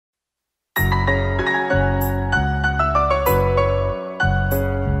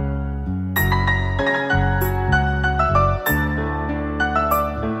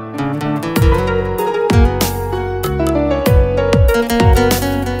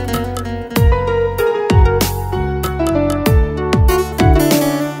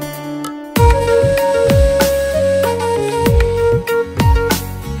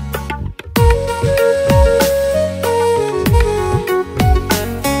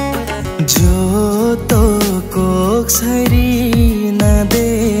Joto Kok sari na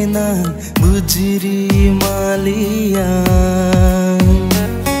dena bujiri malia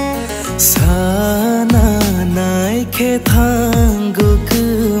sana nai ke thango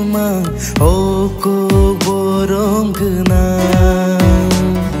kuma oko borong na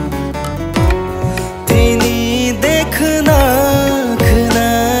tini dekhna khna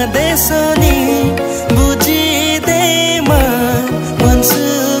desoni buji de ma mansu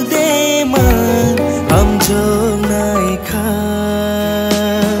de ma am jong nai kha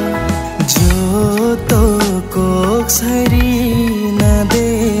Joto Kok sari na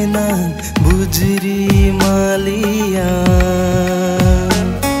dena bujiri malia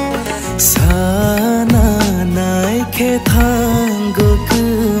sana nai ke thango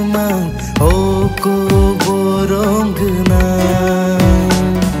kuma oko borong na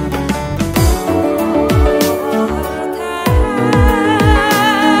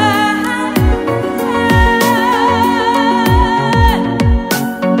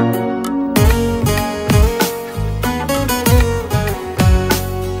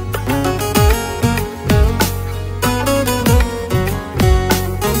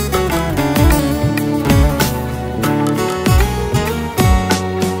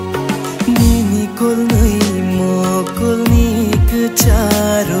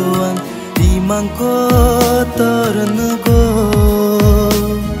Caruan imangko tornugo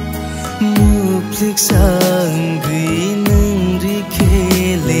muplik sanggui nengri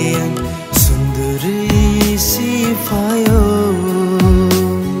kelean sundari sifayo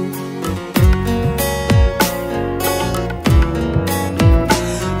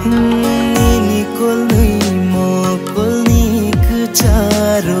nini kol nui mokol ni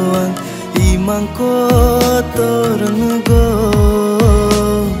kecaruan imangko tornugo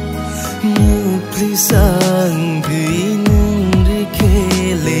sanggui nungri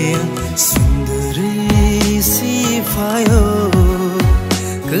kelean sundari sifayo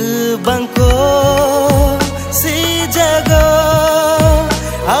kebangko si jago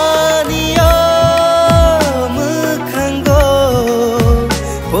aniyo mekanggo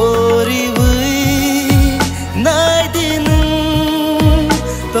poribui naidinung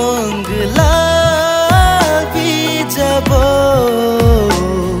tonggelak bijabo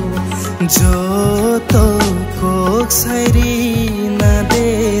Joto Kok sari na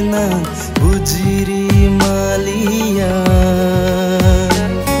dena bujiri malia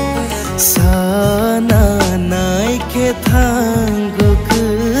sana nai ke thango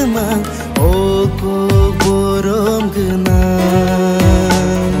kuma oko borong na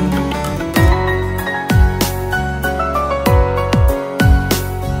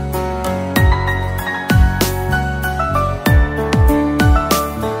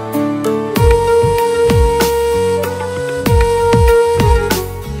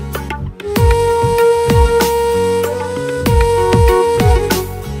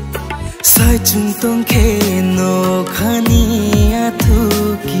Chung tong ke no khani athu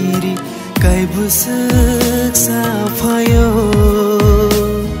kiri kai busuk safayo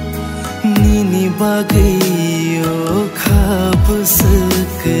nini bagayo kha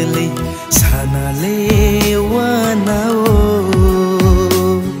busuk le sana le wanao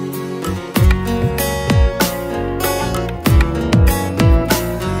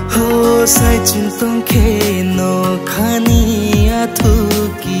ho sai chung tong ke no khani athu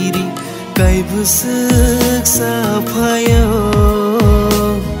kiri kai busuk safayo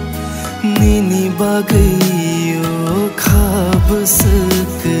nini bagayo kha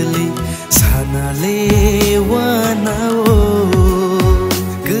busuk le sana le wanao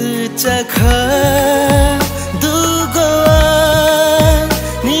kecakha dugoa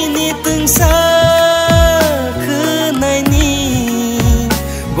nini tengsa kenai ni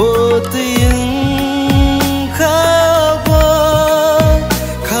boti